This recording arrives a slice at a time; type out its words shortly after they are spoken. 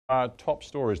Our top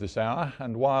stories this hour,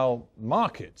 and while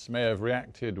markets may have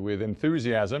reacted with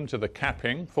enthusiasm to the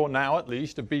capping, for now at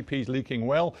least, of BP's leaking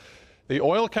well, the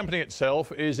oil company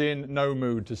itself is in no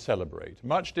mood to celebrate.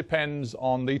 Much depends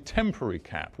on the temporary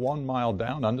cap 1 mile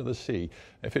down under the sea.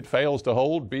 If it fails to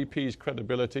hold, BP's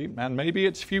credibility and maybe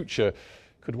its future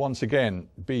could once again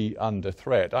be under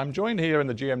threat. I'm joined here in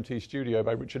the GMT studio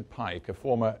by Richard Pike, a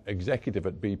former executive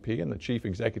at BP and the chief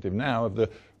executive now of the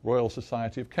Royal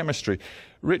Society of Chemistry.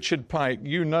 Richard Pike,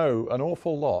 you know an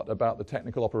awful lot about the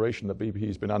technical operation that BP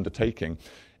has been undertaking.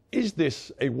 Is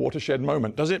this a watershed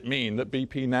moment? Does it mean that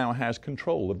BP now has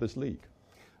control of this leak?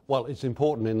 Well, it's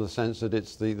important in the sense that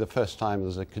it's the first time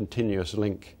there's a continuous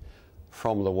link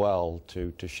from the well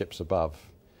to ships above.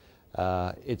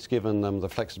 It's given them the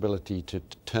flexibility to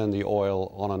turn the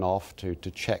oil on and off, to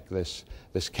check this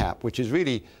cap, which is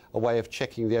really a way of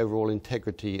checking the overall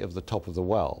integrity of the top of the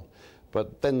well.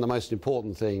 But then the most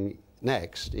important thing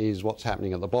next is what's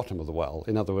happening at the bottom of the well.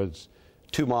 In other words,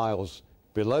 2 miles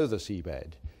below the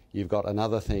seabed, you've got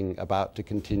another thing about to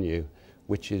continue,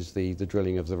 which is the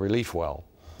drilling of the relief well.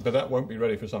 But that won't be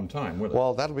ready for some time, will it?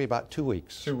 Well, that'll be about 2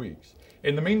 weeks. 2 weeks.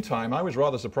 In the meantime, I was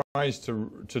rather surprised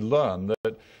to learn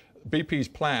that BP's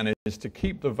plan is to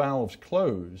keep the valves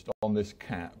closed on this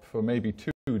cap for maybe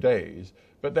 2 days,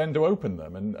 but then to open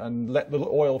them and let the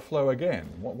oil flow again.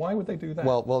 Why would they do that?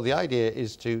 Well, the idea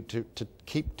is to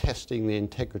keep testing the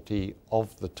integrity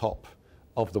of the top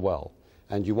of the well.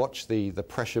 And you watch the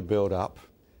pressure build up,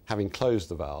 having closed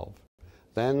the valve.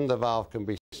 Then the valve can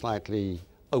be slightly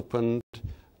opened,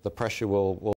 the pressure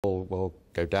will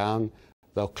go down.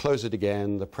 They'll close it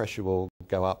again, the pressure will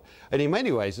go up. And in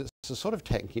many ways, it's the sort of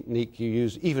technique you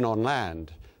use even on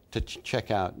land to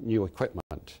check out new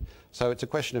equipment. So it's a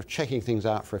question of checking things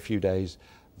out for a few days.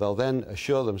 They'll then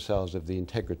assure themselves of the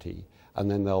integrity,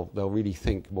 and then they'll really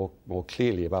think more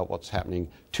clearly about what's happening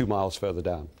 2 miles further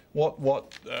down.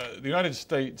 What the United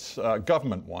States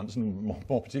government wants, and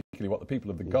more particularly what the people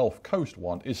of the Gulf Coast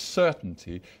want, is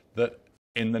certainty that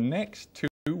in the next 2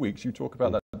 weeks, you talk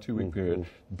about that 2-week period,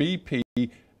 BP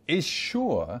is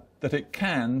sure that it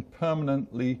can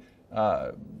permanently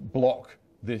block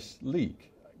this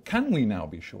leak. Can we now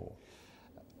be sure?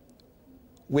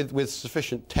 With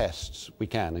sufficient tests, we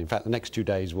can. In fact, the next 2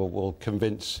 days will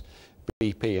convince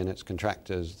BP and its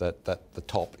contractors that the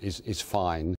top is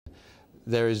fine.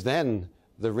 There is then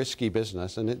the risky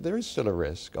business, and there is still a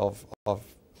risk of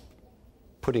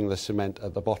putting the cement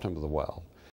at the bottom of the well.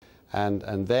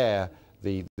 And there,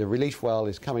 the relief well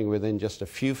is coming within just a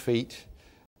few feet.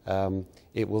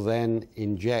 It will then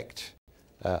inject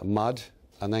mud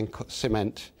and then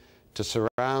cement to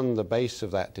surround the base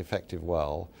of that defective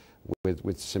well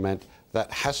with cement.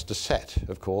 That has to set,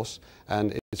 of course,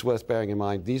 and it's worth bearing in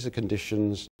mind these are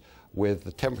conditions with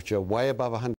the temperature way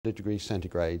above 100 degrees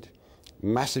centigrade,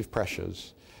 massive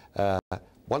pressures.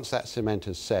 Once that cement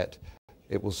is set,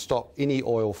 it will stop any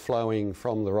oil flowing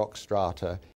from the rock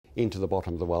strata into the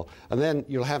bottom of the well. And then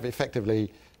you'll have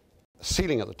effectively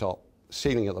sealing at the top,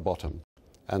 sealing at the bottom,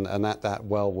 and that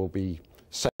well will be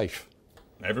safe.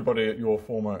 Everybody at your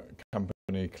former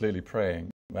company clearly praying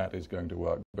that is going to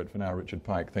work. But for now, Richard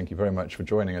Pike, thank you very much for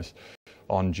joining us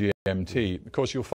on GMT. Of course, you'll